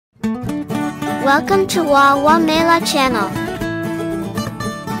Welcome to Wawamela channel.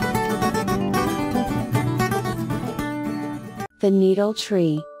 The Needle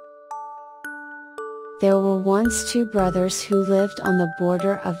Tree. There were once two brothers who lived on the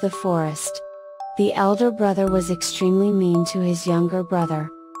border of the forest. The elder brother was extremely mean to his younger brother.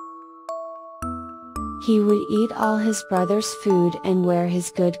 He would eat all his brother's food and wear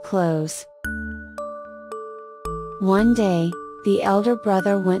his good clothes. One day, the elder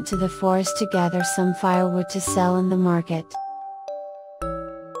brother went to the forest to gather some firewood to sell in the market.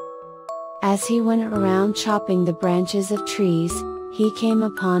 As he went around chopping the branches of trees, he came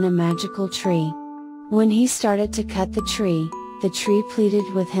upon a magical tree. When he started to cut the tree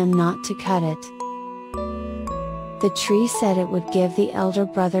pleaded with him not to cut it. The tree said it would give the elder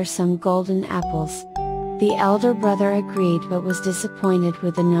brother some golden apples. The elder brother agreed but was disappointed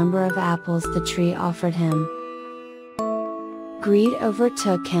with the number of apples the tree offered him. Greed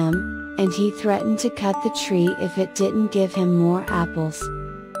overtook him, and he threatened to cut the tree if it didn't give him more apples.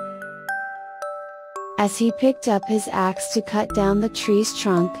 As he picked up his axe to cut down the tree's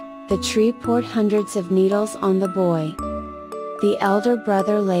trunk, the tree poured hundreds of needles on the boy. The elder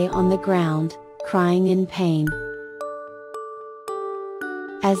brother lay on the ground, crying in pain.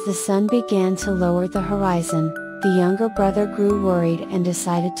 As the sun began to lower the horizon, the younger brother grew worried and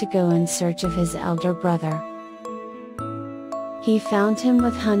decided to go in search of his elder brother. He found him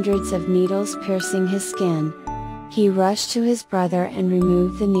with hundreds of needles piercing his skin. He rushed to his brother and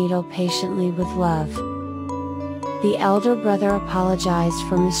removed the needle patiently with love. The elder brother apologized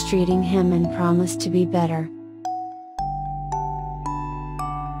for mistreating him and promised to be better.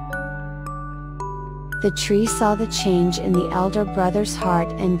 The tree saw the change in the elder brother's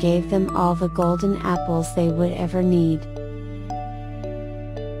heart and gave them all the golden apples they would ever need.